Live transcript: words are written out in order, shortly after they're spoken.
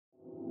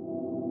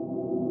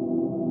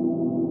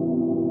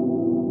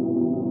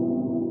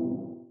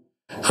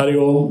Hari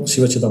Om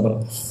Shiva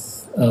Chidambaram.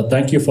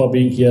 Thank you for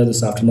being here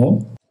this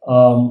afternoon.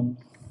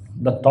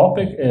 The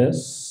topic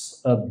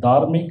is a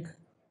dharmic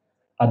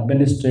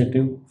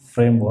administrative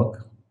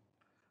framework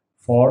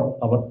for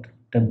our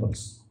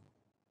temples.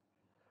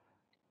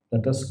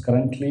 That is,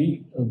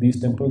 currently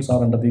these temples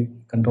are under the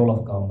control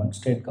of government,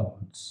 state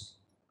governments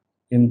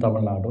in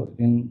Tamil Nadu,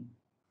 in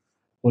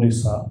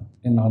Orissa,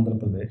 in Andhra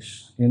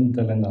Pradesh, in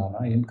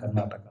Telangana, in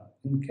Karnataka,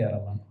 in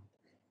Kerala,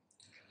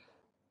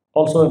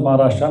 also in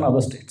Maharashtra and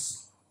other states.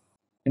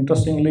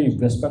 Interestingly,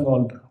 West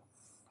Bengal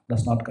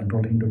does not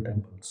control Hindu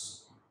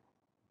temples,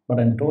 but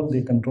I'm told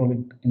they control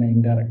it in an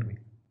indirect way.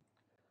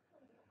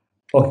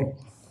 Okay,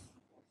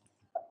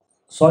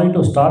 sorry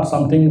to start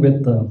something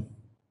with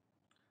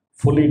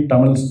fully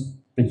Tamil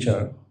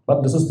picture,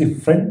 but this is the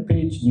front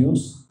page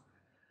news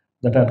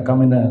that had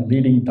come in a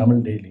leading Tamil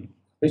daily,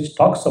 which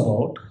talks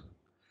about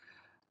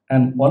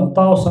an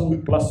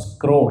 1000 plus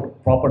crore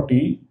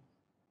property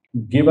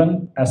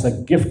given as a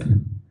gift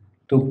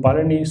to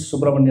Parani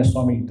Subramanya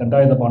Swami,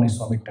 Dandayadapani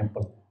Swami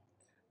temple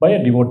by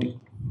a devotee.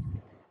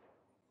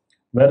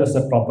 Where is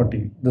that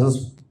property? This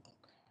is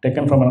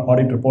taken from an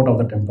audit report of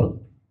the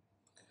temple.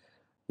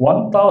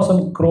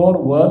 1000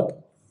 crore worth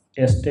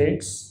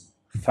estates,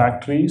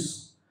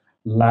 factories,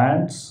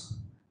 lands,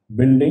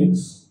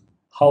 buildings,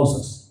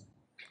 houses.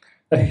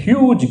 A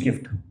huge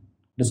gift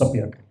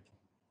disappeared.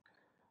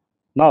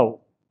 Now,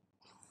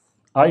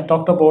 I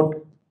talked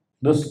about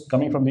this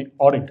coming from the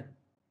audit.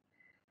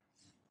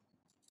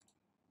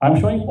 I'm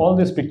showing all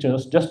these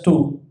pictures just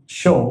to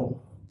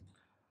show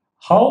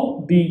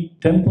how the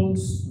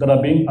temples that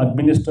are being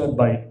administered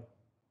by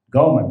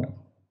government,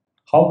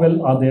 how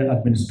well are they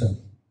administered?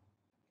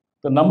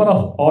 The number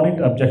of audit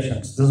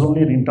objections, this is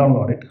only an internal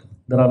audit.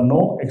 There are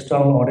no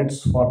external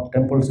audits for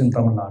temples in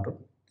Tamil Nadu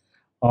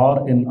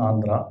or in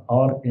Andhra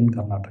or in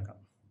Karnataka.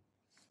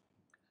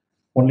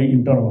 Only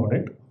internal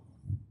audit.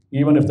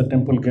 Even if the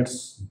temple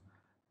gets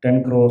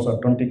 10 crores or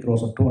 20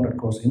 crores or 200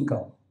 crores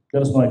income,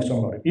 there is no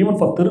external audit. Even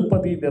for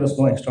Tirupati, there is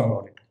no external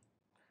audit.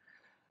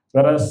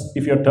 Whereas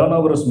if your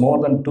turnover is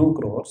more than 2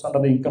 crores under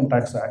the Income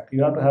Tax Act,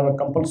 you have to have a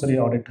compulsory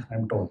audit,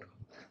 I'm told.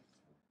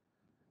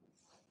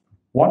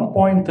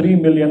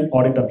 1.3 million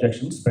audit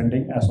objections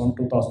pending as on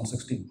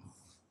 2016.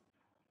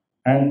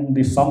 And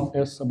the sum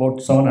is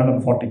about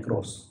 740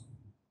 crores.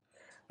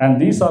 And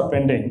these are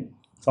pending,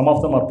 some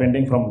of them are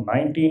pending from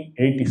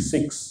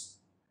 1986,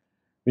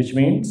 which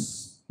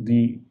means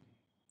the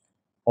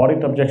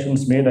audit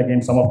objections made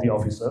against some of the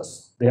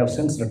officers, they have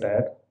since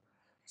retired.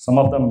 Some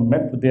of them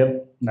met with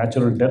their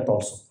natural death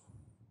also.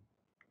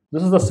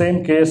 This is the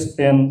same case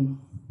in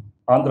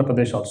Andhra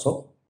Pradesh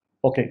also.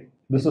 Okay,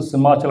 this is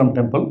Simachalam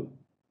temple.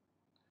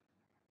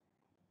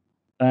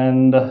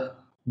 And the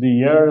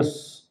year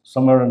is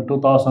somewhere in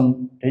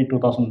 2008,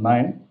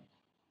 2009.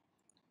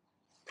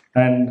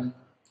 And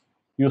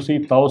you see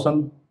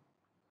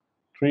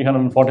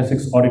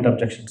 1,346 audit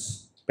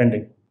objections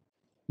pending.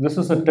 This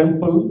is a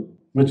temple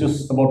which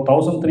is about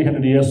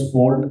 1,300 years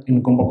old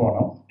in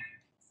Kumbakonam.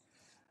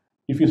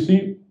 If you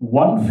see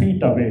 1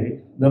 feet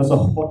away, there is a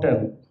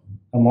hotel,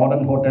 a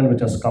modern hotel which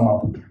has come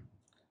up,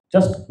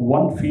 just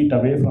 1 feet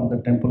away from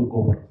the temple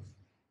Gopur.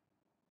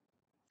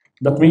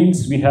 That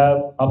means we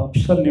have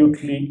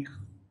absolutely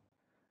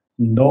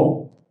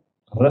no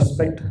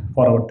respect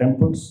for our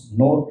temples,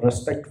 no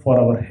respect for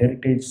our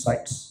heritage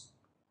sites.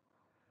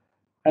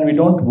 And we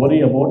don't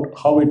worry about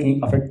how it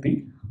will affect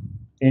the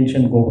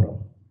ancient Gopura.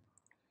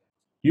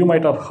 You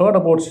might have heard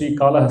about Sri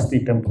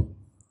Kalahasti temple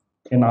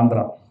in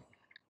Andhra.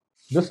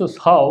 This is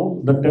how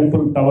the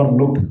temple tower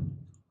looked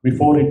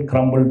before it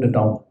crumbled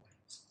down.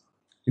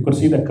 You could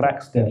see the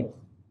cracks there.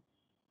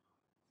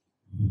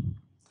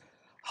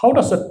 How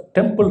does a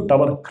temple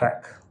tower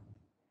crack?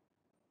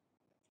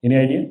 Any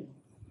idea?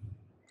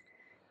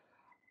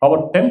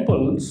 Our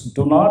temples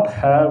do not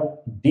have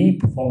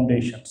deep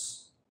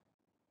foundations.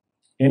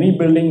 Any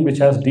building which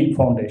has deep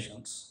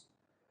foundations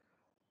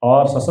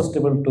are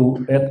susceptible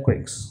to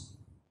earthquakes.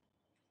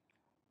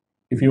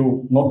 If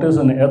you notice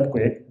an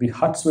earthquake, the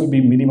huts will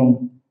be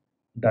minimum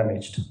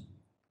damaged.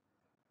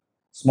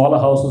 Smaller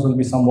houses will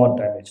be somewhat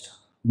damaged.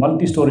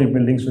 Multi-story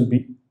buildings will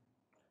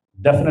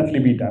definitely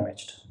be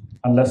damaged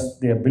unless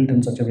they are built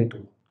in such a way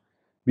to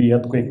be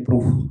earthquake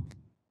proof.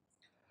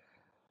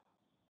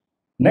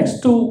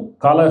 Next to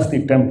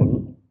Kalahasti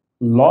temple,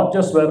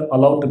 lodges were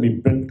allowed to be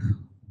built,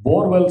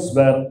 borewells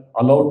were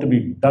allowed to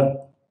be dug,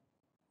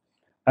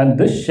 and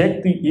this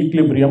shook the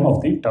equilibrium of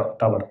the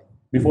tower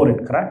before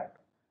it cracked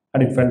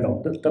and it fell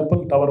down. The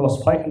temple tower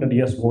was 500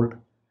 years old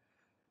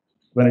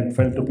when it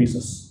fell to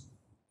pieces.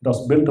 It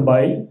was built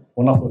by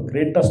one of the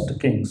greatest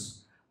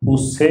kings who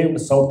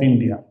saved South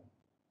India,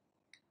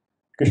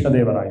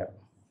 Krishnadevaraya.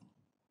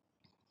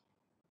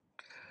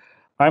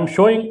 I am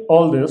showing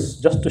all this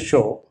just to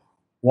show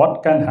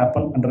what can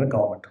happen under a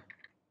government.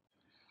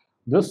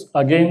 This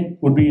again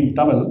would be in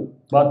Tamil,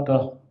 but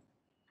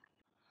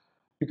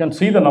you can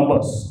see the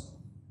numbers,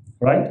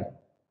 right?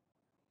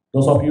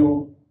 Those of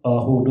you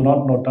who do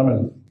not know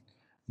Tamil,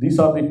 these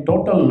are the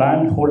total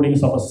land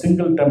holdings of a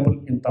single temple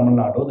in Tamil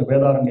Nadu, the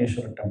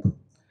Vedaranyeshwara temple.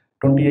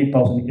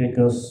 28,000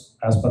 acres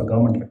as per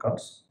government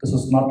records. This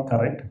is not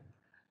correct.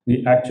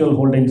 The actual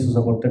holdings is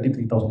about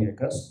 33,000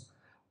 acres,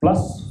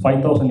 plus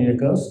 5,000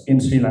 acres in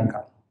Sri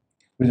Lanka,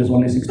 which is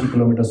only 60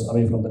 kilometers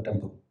away from the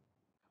temple.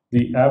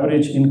 The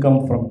average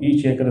income from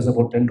each acre is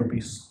about 10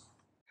 rupees.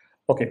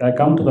 Okay, I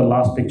come to the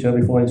last picture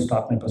before I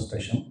start my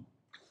presentation.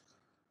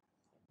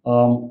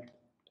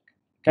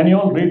 Can you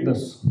all read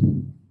this?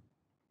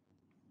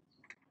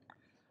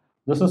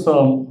 This is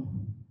a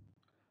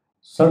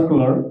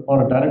circular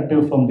or a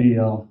directive from the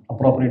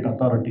appropriate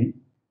authority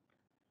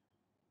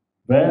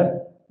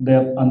where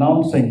they're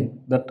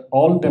announcing that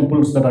all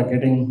temples that are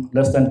getting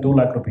less than 2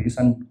 lakh rupees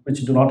and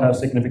which do not have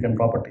significant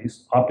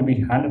properties are to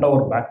be handed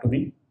over back to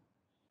the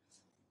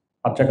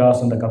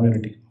archakas in the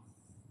community.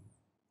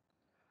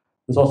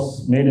 This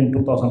was made in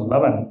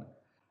 2011.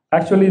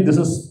 Actually, this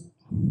is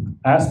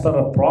as per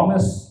a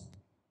promise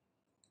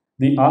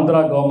the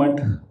Andhra government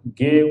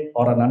gave,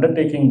 or an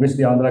undertaking which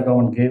the Andhra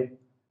government gave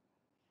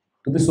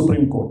to the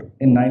Supreme Court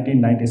in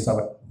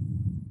 1997.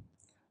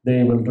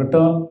 They will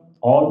return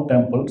all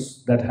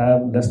temples that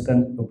have less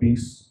than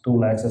rupees 2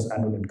 lakhs as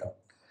annual income.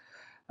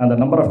 And the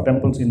number of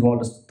temples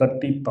involved is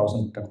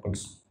 30,000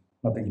 temples,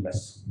 nothing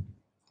less.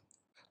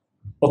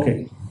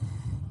 Okay,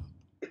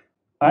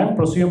 I'm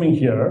presuming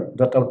here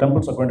that our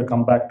temples are going to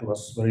come back to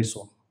us very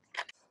soon.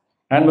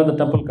 And when the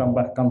temple come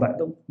back,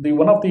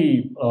 one of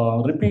the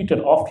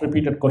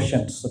oft-repeated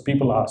questions that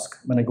people ask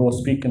when I go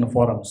speak in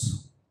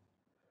forums.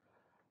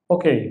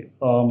 Okay,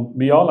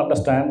 we all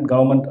understand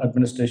government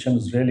administration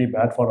is really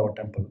bad for our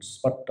temples,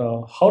 but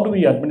how do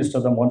we administer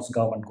them once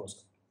government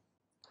goes?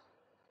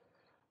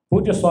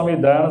 Pujya Swami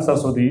Dayananda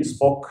Saraswati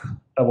spoke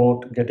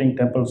about getting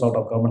temples out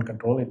of government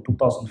control in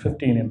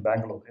 2015 in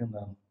Bangalore in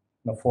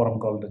a forum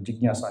called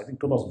Jignasa, I think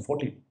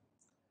 2014.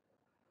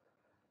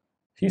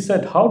 He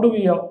said, how do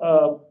we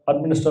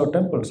administer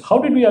temples? How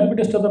did we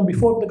administer them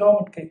before the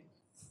government came?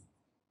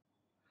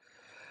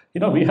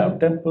 You know, we have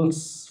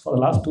temples for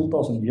the last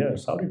 2000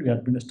 years. How did we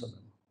administer them?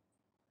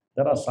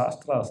 There are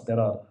shastras,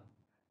 there are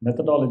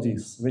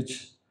methodologies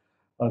which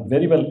are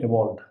very well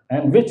evolved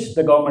and which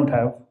the government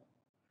have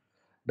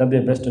done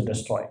their best to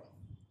destroy.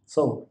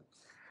 So,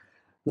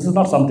 this is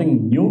not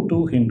something new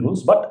to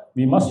Hindus, but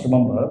we must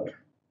remember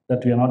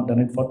that we have not done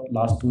it for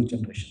last 2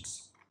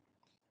 generations.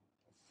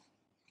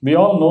 We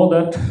all know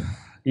that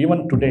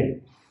even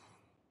today,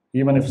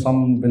 even if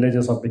some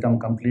villages have become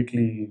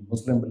completely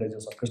Muslim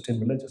villages or Christian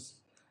villages,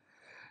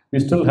 we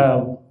still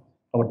have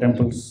our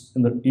temples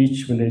in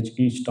each village,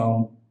 each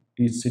town,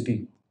 each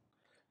city.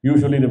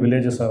 Usually the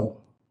villages have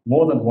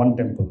more than one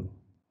temple,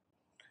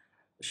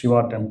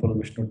 Shiva temple,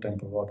 Vishnu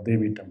temple, or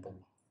Devi temple,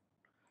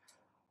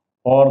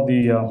 or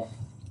the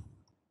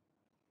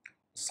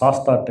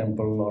Sasta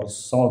temple, or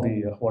some of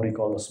the, what we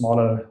call the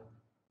smaller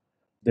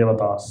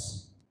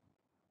devatas,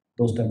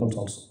 those temples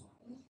also.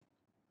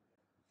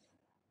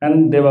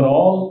 And they were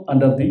all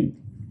under the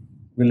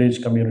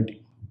village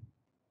community.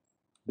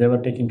 They were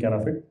taking care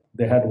of it.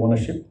 They had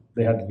ownership,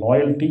 they had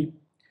loyalty,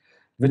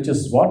 which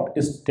is what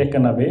is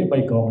taken away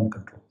by government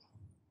control.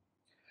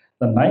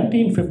 The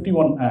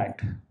 1951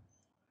 Act,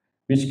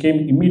 which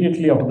came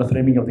immediately after the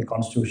framing of the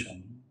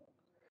Constitution,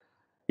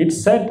 it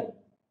said,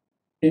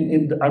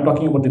 I'm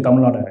talking about the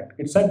Tamil Nadu Act,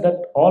 it said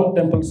that all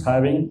temples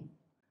having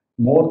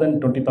more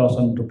than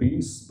 20,000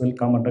 rupees will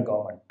come under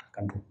government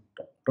control.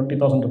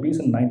 20,000 rupees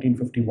in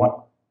 1951,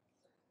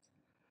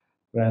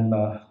 when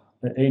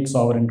the 8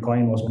 sovereign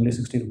coin was only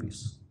 60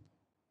 rupees.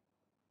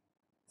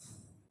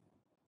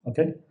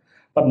 Okay,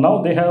 but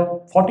now they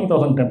have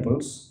 40,000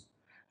 temples,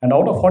 and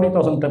out of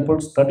 40,000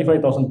 temples,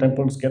 35,000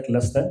 temples get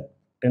less than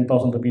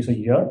 10,000 rupees a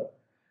year,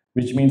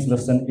 which means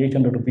less than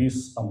 800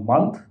 rupees a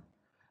month,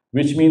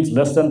 which means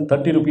less than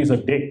 30 rupees a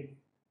day.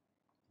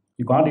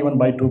 You can't even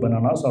buy 2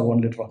 bananas or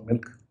 1 liter of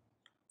milk.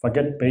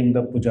 Forget paying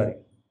the pujari.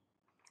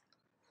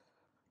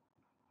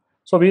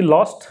 So we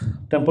lost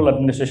temple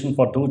administration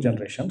for 2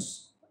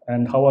 generations,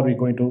 and how are we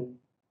going to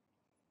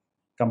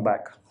come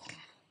back?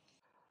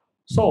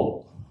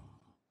 So,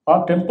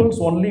 are temples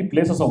only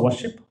places of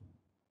worship?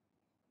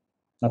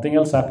 Nothing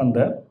else happened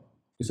there?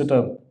 Is it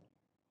a,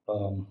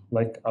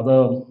 like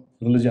other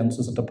religions,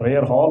 is it a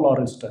prayer hall,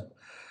 or is it a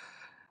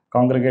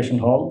congregation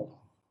hall,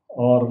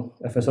 or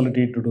a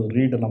facility to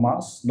read a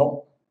namaz?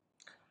 No.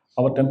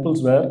 Our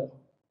temples were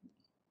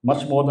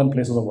much more than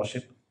places of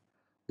worship.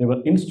 They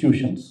were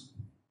institutions.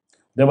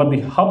 They were the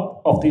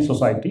hub of the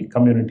society,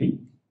 community,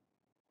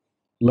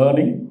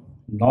 learning,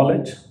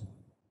 knowledge.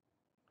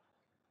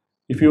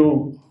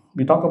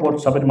 We talk about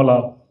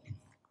Sabarimala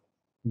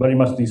very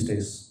much these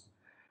days.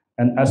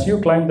 And as you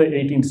climb the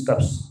 18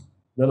 steps,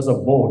 there is a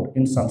board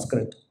in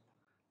Sanskrit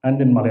and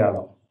in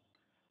Malayalam,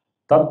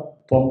 Tat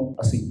Tvam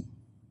Asi.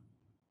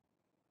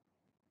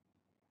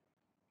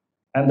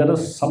 And there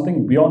is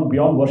something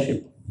beyond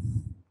worship.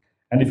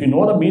 And if you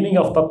know the meaning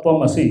of Tat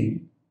Tvam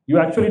Asi, you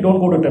actually don't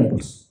go to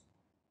temples.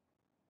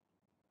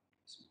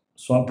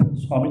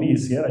 Swamini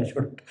is here, I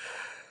shouldn't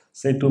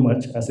say too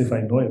much as if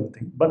I know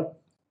everything. But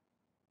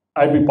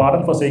I'd be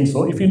pardoned for saying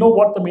so. If you know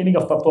what the meaning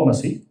of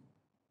Tattvamasi,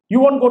 you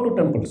won't go to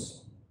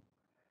temples.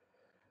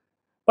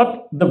 But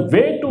the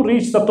way to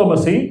reach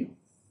Tatvamasi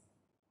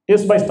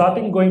is by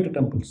starting going to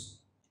temples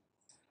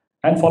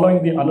and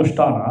following the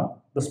Anushtana,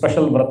 the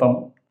special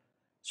Vratam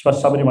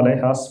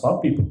Sabrimala has for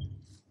people.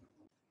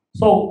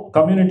 So,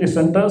 community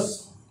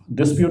centers,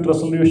 dispute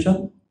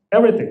resolution,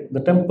 everything. The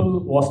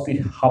temple was the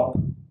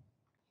hub.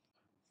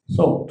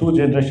 So, 2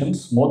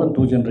 generations, more than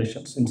 2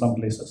 generations in some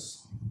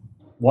places.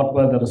 What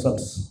were the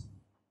results?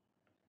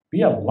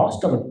 We have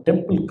lost our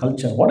temple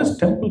culture. What is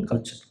temple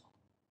culture?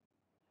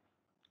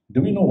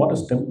 Do we know what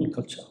is temple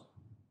culture?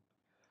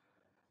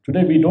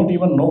 Today, we don't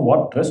even know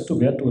what dress to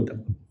wear to a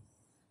temple.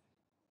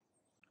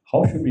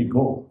 How should we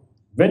go?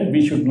 When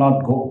we should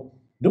not go?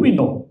 Do we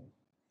know?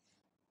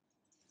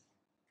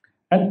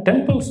 And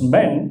temples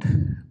meant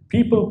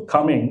people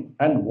coming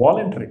and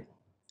volunteering.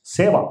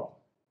 Seva.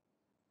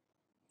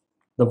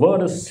 The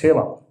word is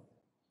seva.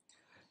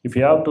 If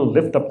you have to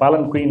lift a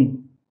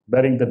palanquin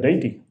bearing the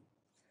deity,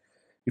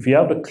 if you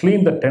have to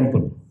clean the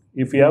temple,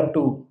 if you have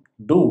to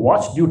do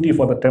watch duty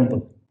for the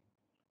temple,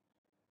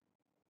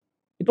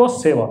 it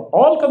was seva.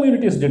 All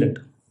communities did it.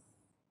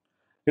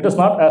 It is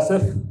not as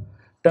if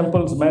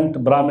temples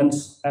meant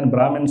Brahmins and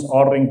Brahmins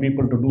ordering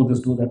people to do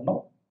this, do that.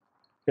 No,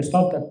 it's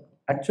not that.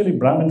 Actually,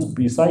 Brahmins,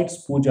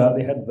 besides puja,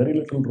 they had very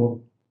little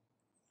role.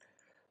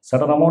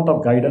 Certain amount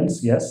of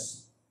guidance,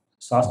 yes.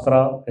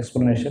 Shastra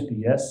explanation,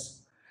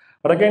 yes.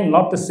 But again,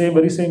 not the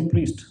very same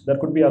priest. There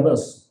could be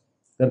others.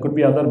 There could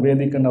be other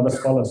Vedic and other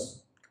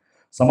scholars.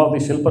 Some of the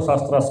Shilpa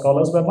Shastra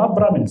scholars were not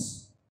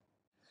Brahmins.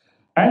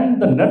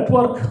 And the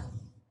network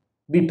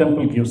the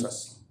temple gives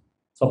us.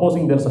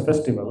 Supposing there's a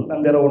festival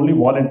and there are only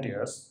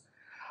volunteers,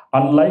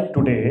 unlike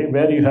today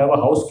where you have a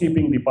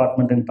housekeeping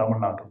department in Tamil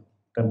Nadu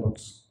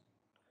temples,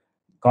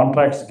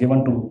 contracts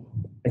given to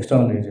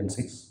external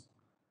agencies,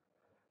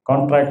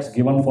 contracts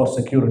given for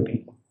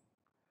security.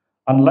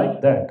 Unlike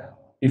that,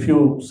 if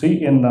you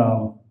see in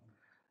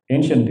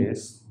ancient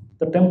days,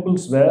 the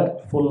temples were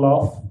full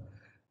of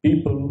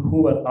people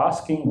who were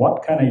asking,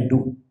 what can I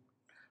do?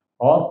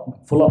 Or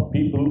full of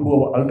people who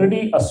have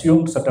already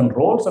assumed certain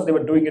roles and they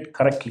were doing it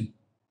correctly.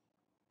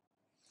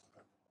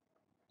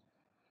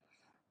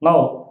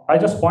 Now, I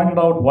just pointed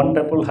out one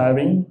temple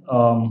having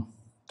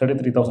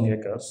 33,000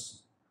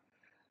 acres.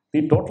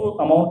 The total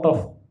amount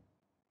of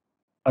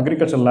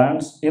agricultural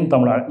lands in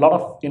Tamil Nadu, a lot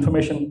of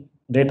information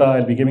data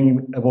I'll be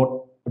giving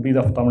about would be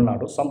of Tamil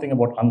Nadu, something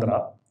about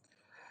Andhra.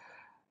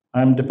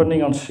 I'm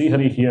depending on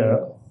Srihari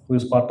here, who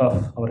is part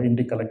of our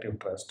Indie Collective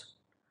Trust,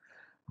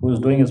 who is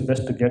doing his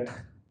best to get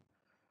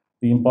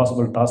the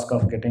impossible task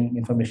of getting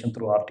information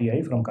through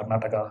RTI from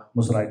Karnataka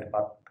Musarai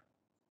Department.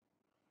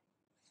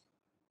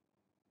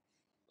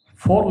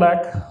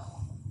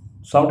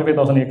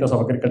 4,75,000 acres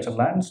of agricultural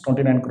lands,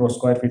 29 crore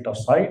square feet of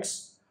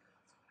sites,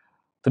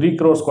 3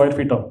 crore square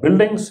feet of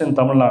buildings in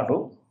Tamil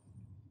Nadu.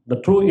 The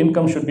true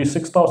income should be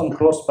 6,000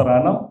 crores per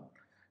annum.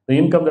 The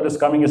income that is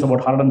coming is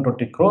about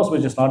 120 crores,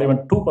 which is not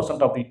even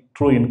 2% of the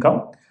true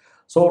income.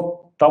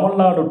 So Tamil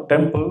Nadu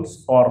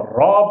temples are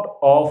robbed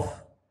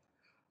of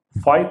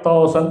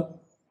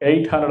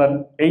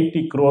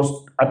 5,880 crores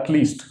at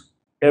least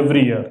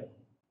every year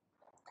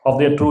of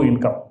their true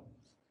income.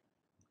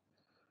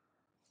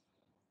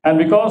 And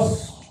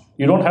because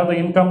you don't have the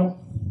income,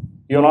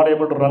 you're not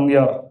able to run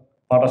your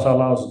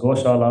patashalas,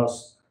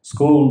 goshalas,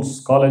 schools,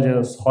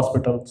 colleges,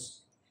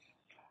 hospitals,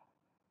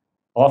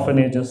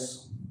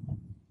 orphanages.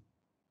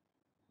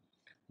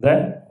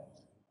 Then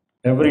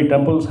every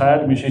temple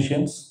had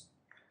musicians.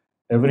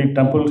 Every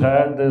temple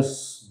had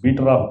this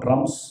beater of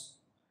drums,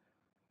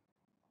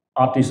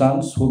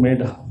 artisans who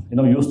made,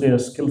 use their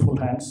skillful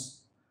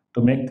hands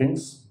to make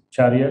things,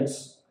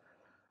 chariots,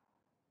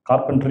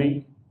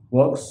 carpentry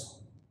works,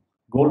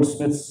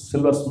 goldsmiths,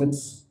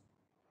 silversmiths.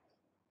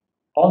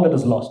 All that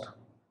is lost.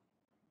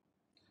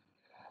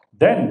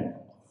 Then,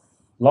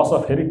 loss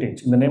of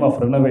heritage. In the name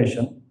of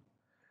renovation,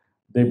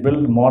 they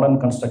build modern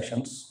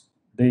constructions.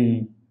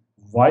 They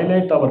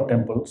violate our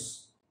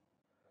temples.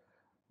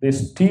 They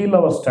steal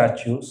our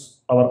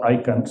statues, our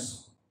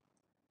icons.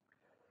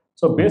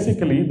 So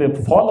basically, the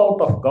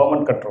fallout of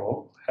government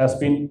control has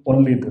been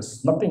only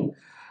this. Nothing.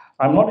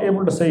 I'm not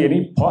able to say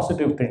any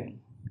positive thing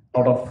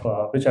out of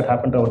which had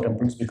happened to our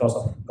temples because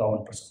of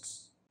government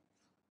presence.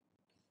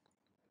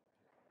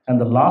 And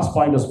the last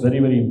point is very,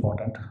 very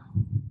important.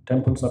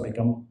 Temples have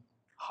become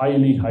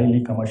highly,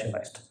 highly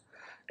commercialized.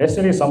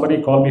 Yesterday,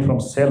 somebody called me from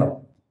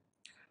Salem.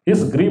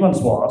 His grievance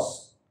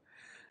was,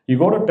 you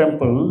go to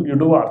temple, you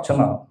do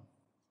archana,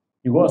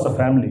 you go as a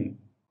family,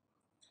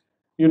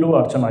 you do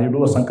archana, you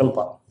do a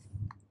sankalpa.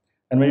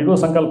 And when you do a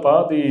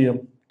sankalpa,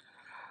 the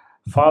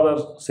father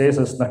says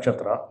his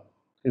nakshatra,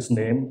 his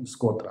name, his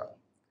gotra.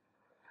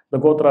 The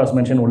gotra is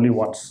mentioned only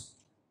once.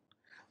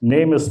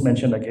 Name is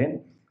mentioned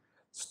again.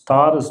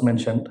 Star is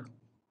mentioned,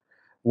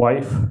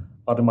 wife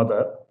or the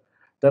mother,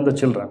 then the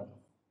children.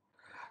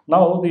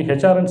 Now the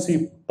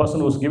HR&CE person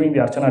who's giving the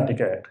Archana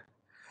ticket,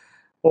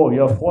 oh,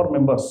 you have 4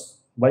 members,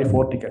 buy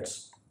 4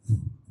 tickets.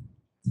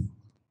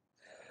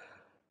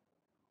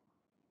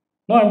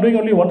 No, I'm doing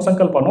only one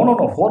sankalpa. No,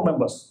 4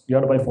 members, you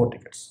have to buy 4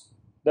 tickets.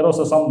 There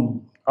was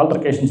some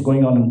altercations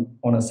going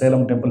on a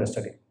Salem temple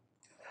yesterday.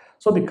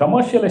 So the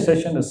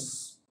commercialization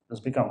has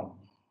become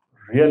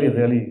really,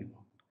 really,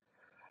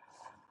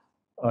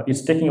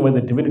 it's taking away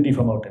the divinity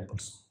from our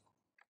temples.